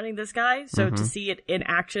mythology surrounding this guy, so to see it in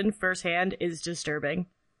action firsthand is disturbing.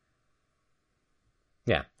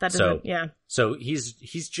 Yeah. So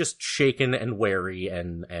he's just shaken and wary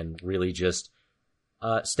and really just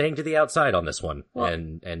staying to the outside on this one,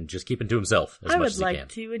 and just keeping to himself as much as he can. I would like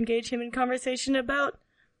to engage him in conversation about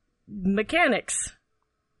mechanics.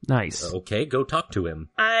 Nice. Okay, go talk to him.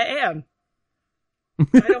 I am.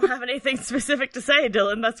 I don't have anything specific to say,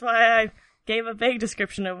 Dylan. That's why I gave a vague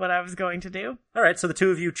description of what I was going to do. All right, so the two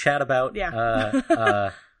of you chat about,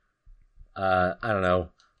 I don't know,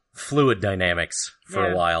 fluid dynamics for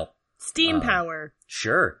a while. Steam power.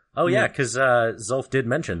 Sure. Oh, yeah, because Zulf did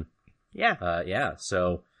mention. Yeah.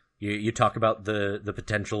 So you talk about the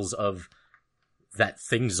potentials of that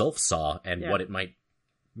thing Zulf saw and what it might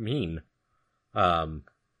mean. And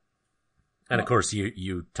of course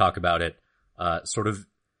you talk about it, Torben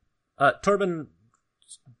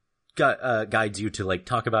guides you to like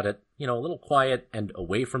talk about it, a little quiet and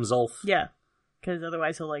away from Zulf. Yeah. Because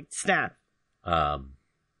otherwise he'll like snap. And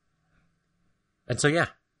so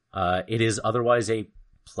it is otherwise a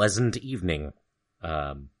pleasant evening.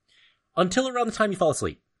 Until around the time you fall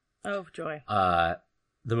asleep. Oh, joy.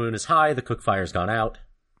 The moon is high, the cook fire's gone out.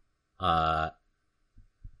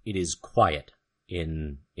 It is quiet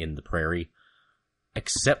in the prairie,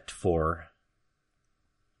 except for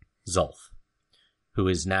Zulf, who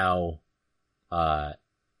is now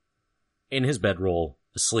in his bedroll,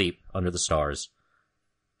 asleep under the stars,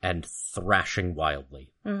 and thrashing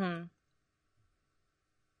wildly. Mm-hmm.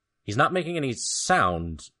 He's not making any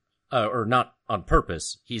sound, or not on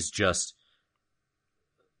purpose. He's just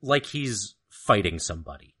like he's fighting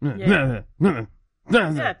somebody. Yeah,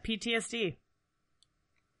 PTSD.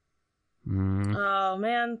 Oh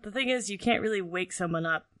man, the thing is, you can't really wake someone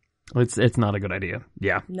up. It's not a good idea.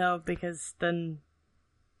 Yeah. No, because then.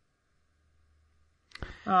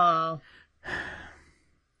 Oh.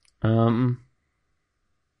 I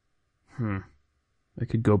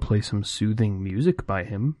could go play some soothing music by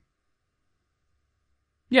him.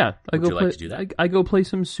 Yeah, Would you like to do that? I go play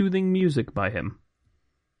some soothing music by him.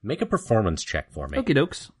 Make a performance check for me. Okie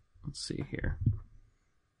dokes. Let's see here.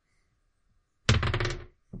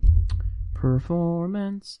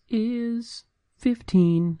 Performance is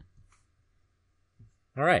 15.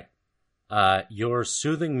 All right. Your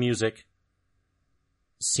soothing music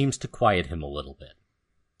seems to quiet him a little bit.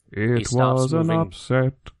 It was an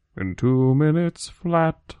upset in 2 minutes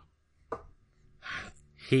flat.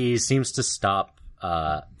 He seems to stop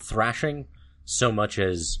thrashing so much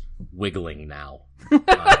as wiggling now.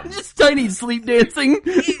 Just tiny sleep dancing.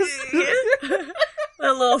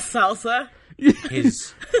 A little salsa.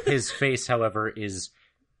 His face, however, is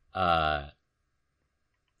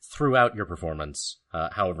throughout your performance,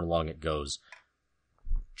 however long it goes,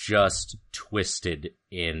 just twisted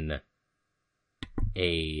in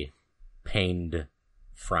a pained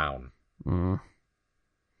frown. I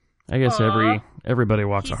guess everybody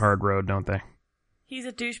walks a hard road, don't they? He's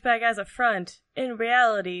a douchebag as a front. In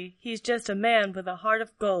reality, he's just a man with a heart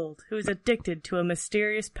of gold who's addicted to a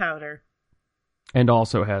mysterious powder. And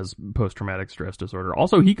also has post-traumatic stress disorder.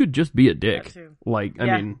 Also, he could just be a dick. I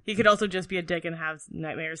mean... he could also just be a dick and have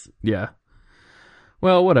nightmares. Yeah.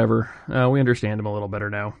 Well, whatever. We understand him a little better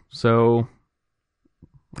now. So,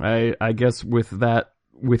 I guess with that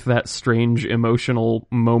strange emotional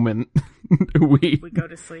moment, we go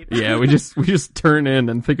to sleep. Yeah, we just turn in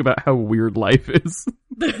and think about how weird life is.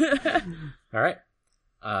 All right.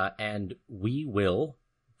 And we will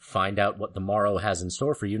find out what the morrow has in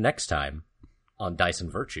store for you next time on Dice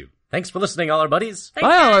and Virtue. Thanks for listening, all our buddies. Bye,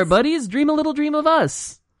 all our buddies. Dream a little dream of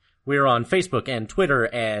us. We're on Facebook and Twitter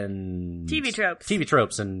and TV Tropes. TV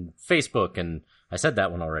Tropes and Facebook, and I said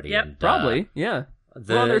that one already. Yep. And, Probably, yeah.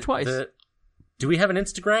 We're on there twice. Do we have an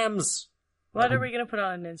Instagrams? What are we going to put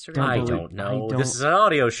on Instagram? Don't I believe- don't know. I don't- This is an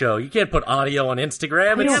audio show. You can't put audio on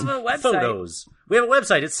Instagram. We It's have a website. photos. We have a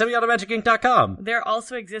website. It's semiautomagicink.com. There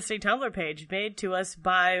also exists a Tumblr page made to us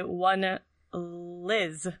by one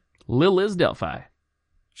Liz. Lil is Delphi.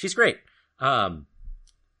 She's great.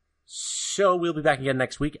 So we'll be back again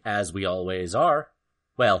next week, as we always are.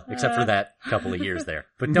 Well, except for that couple of years there.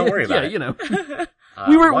 But don't worry about Yeah, it. you know.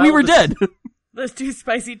 we were dead. Those 2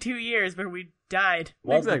 spicy 2 years where we died.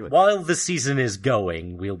 Exactly. While the season is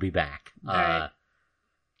going, we'll be back. All right.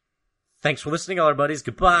 Thanks for listening, all our buddies.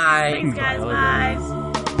 Goodbye. Thanks, guys. Bye. Bye.